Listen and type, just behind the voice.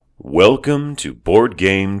Welcome to Board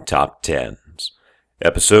Game Top Tens,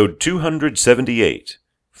 episode 278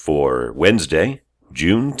 for Wednesday,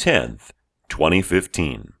 June 10th,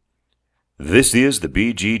 2015. This is the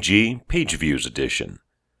BGG Page Views edition.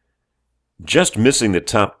 Just missing the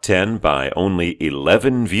top 10 by only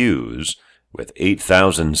 11 views, with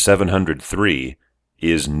 8,703,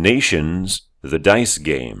 is Nations: The Dice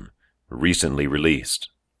Game, recently released.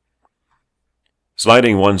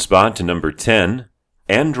 Sliding one spot to number 10,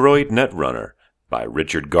 Android Netrunner by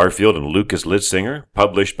Richard Garfield and Lucas Litzinger,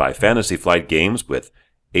 published by Fantasy Flight Games with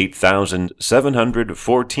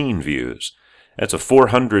 8,714 views. That's a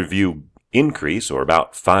 400 view increase, or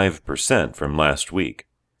about 5% from last week.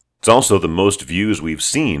 It's also the most views we've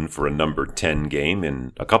seen for a number 10 game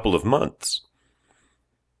in a couple of months.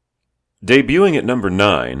 Debuting at number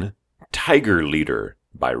 9, Tiger Leader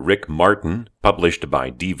by Rick Martin, published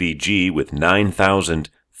by DVG with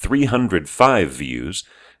 9,305 views.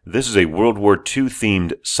 This is a World War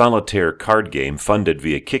II-themed solitaire card game funded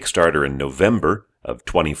via Kickstarter in November of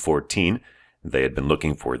 2014. They had been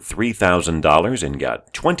looking for $3,000 and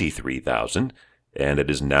got $23,000, and it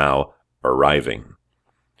is now arriving.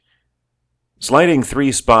 Sliding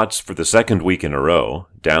 3 spots for the second week in a row,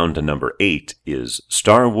 down to number 8, is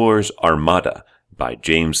Star Wars Armada by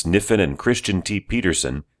James Niffen and Christian T.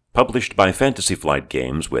 Peterson, published by Fantasy Flight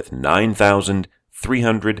Games with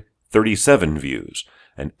 9,337 views,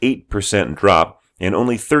 an 8% drop, and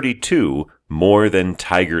only 32 more than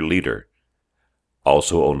Tiger Leader.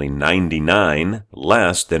 Also only 99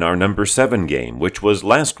 less than our number 7 game, which was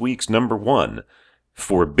last week's number 1,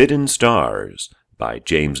 Forbidden Stars by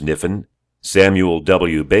James Niffen, Samuel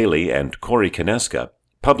W. Bailey, and Corey Konieczka,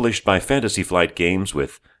 published by Fantasy Flight Games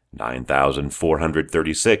with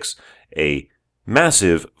 9,436, a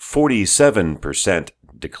massive 47%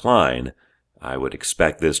 decline. I would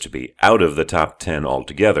expect this to be out of the top 10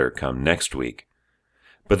 altogether come next week.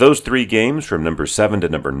 But those 3 games from number 7 to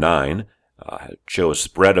number 9 show a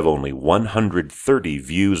spread of only 130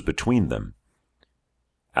 views between them.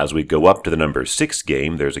 As we go up to the number 6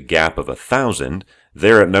 game, there's a gap of 1,000.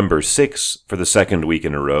 There at number 6 for the second week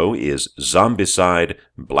in a row is Zombicide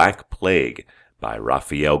Black Plague by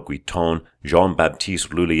Raphael Guiton,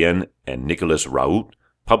 Jean-Baptiste Lulien, and Nicolas Raoult,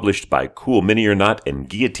 published by Cool Mini or Not and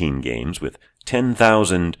Guillotine Games with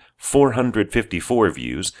 10,454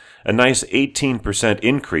 views, a nice 18%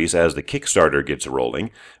 increase as the Kickstarter gets rolling.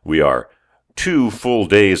 We are 2 full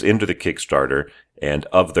days into the Kickstarter, and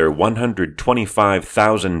of their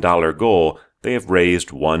 $125,000 goal, they have raised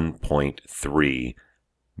 $1.3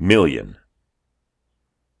 million.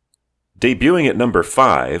 Debuting at number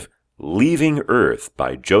 5, Leaving Earth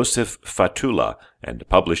by Joseph Fatula, and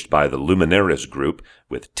published by the Luminaris Group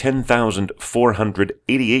with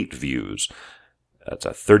 10,488 views. That's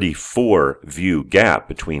a 34 view gap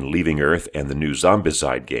between Leaving Earth and the new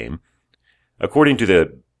Zombicide game. According to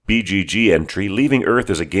the BGG entry, Leaving Earth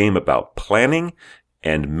is a game about planning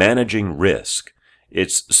and managing risk.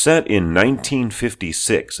 It's set in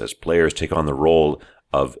 1956 as players take on the role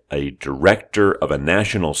of a director of a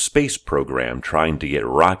national space program trying to get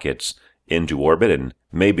rockets into orbit and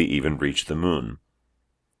maybe even reach the moon.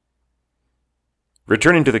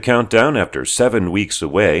 Returning to the countdown after 7 weeks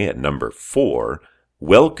away at number 4,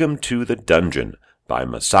 Welcome to the Dungeon by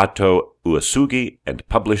Masato Uesugi and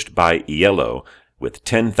published by Yellow with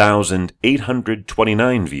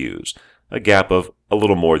 10,829 views, a gap of a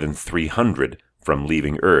little more than 300 from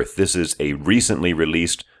Leaving Earth. This is a recently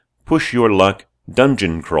released Push Your Luck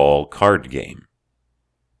dungeon crawl card game.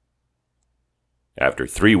 After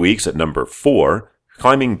 3 weeks at number 4,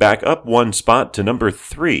 climbing back up 1 spot to number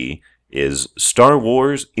 3 is Star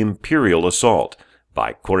Wars Imperial Assault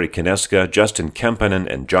by Corey Konieczka, Justin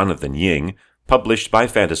Kemppanen, and Jonathan Ying, published by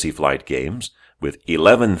Fantasy Flight Games with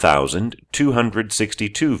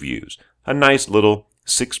 11,262 views, a nice little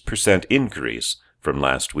 6% increase from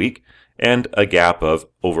last week, and a gap of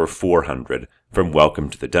over 400 from Welcome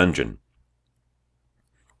to the Dungeon.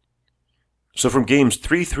 So from games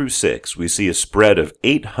 3 through 6, we see a spread of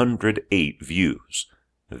 808 views.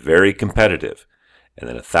 Very competitive. And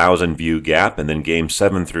then a 1,000 view gap, and then games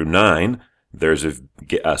 7 through 9, there's a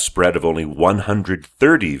spread of only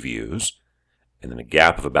 130 views, and then a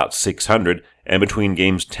gap of about 600, and between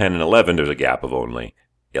games 10 and 11, there's a gap of only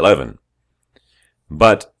 11.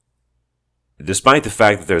 But despite the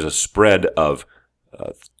fact that there's a spread of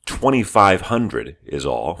 2,500 is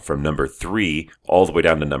all, from number 3 all the way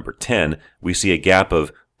down to number 10, we see a gap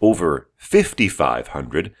of over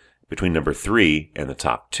 5,500 between number 3 and the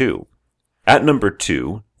top 2. At number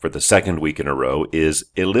 2, for the second week in a row, is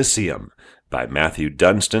Elysium by Matthew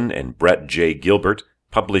Dunstan and Brett J. Gilbert,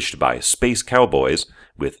 published by Space Cowboys,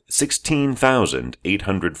 with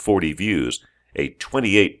 16,840 views, a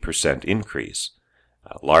 28% increase.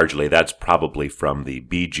 Largely, that's probably from the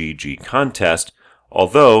BGG contest,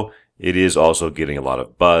 although it is also getting a lot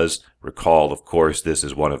of buzz. Recall, of course, this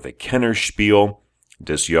is one of the Kennerspiel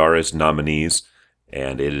des Jahres nominees,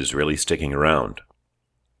 and it is really sticking around.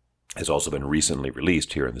 Has also been recently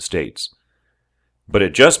released here in the States. But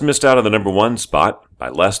it just missed out on the number 1 spot by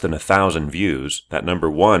less than 1,000 views. That number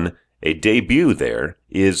 1, a debut there,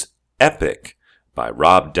 is Epic by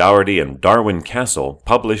Rob Dougherty and Darwin Castle,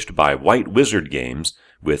 published by White Wizard Games,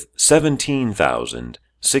 with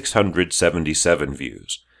 17,677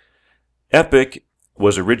 views. Epic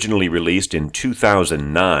was originally released in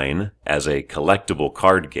 2009 as a collectible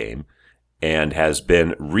card game and has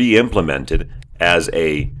been re-implemented as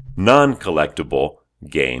a non-collectible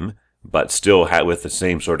game, but still with the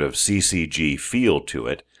same sort of CCG feel to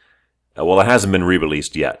it. Well, it hasn't been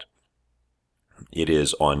re-released yet. It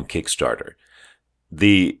is on Kickstarter.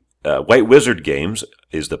 The White Wizard Games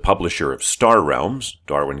is the publisher of Star Realms.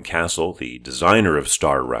 Darwin Castle, the designer of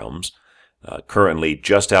Star Realms, currently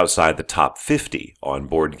just outside the top 50 on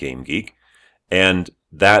Board Game Geek. And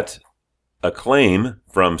that acclaim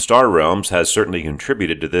from Star Realms has certainly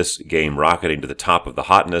contributed to this game rocketing to the top of the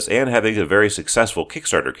hotness and having a very successful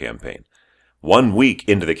Kickstarter campaign. 1 week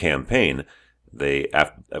into the campaign, with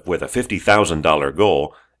a $50,000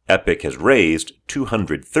 goal, Epic has raised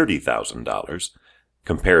 $230,000.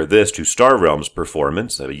 Compare this to Star Realms'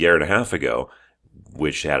 performance of a year and a half ago,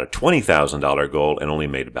 which had a $20,000 goal and only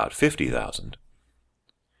made about $50,000.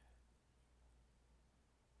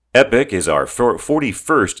 Epic is our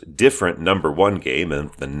 41st different number 1 game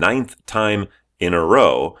and the 9th time in a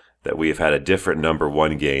row that we have had a different number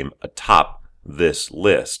 1 game atop this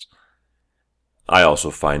list. I also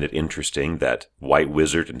find it interesting that White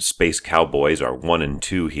Wizard and Space Cowboys are 1 and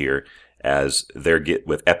 2 here as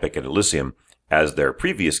with Epic and Elysium as their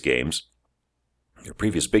previous games, their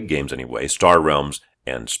previous big games anyway, Star Realms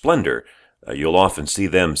and Splendor. You'll often see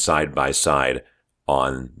them side by side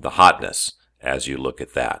on the hotness as you look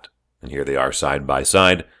at that. And here they are side by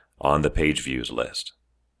side on the page views list.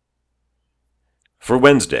 For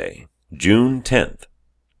Wednesday, June 10th,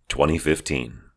 2015.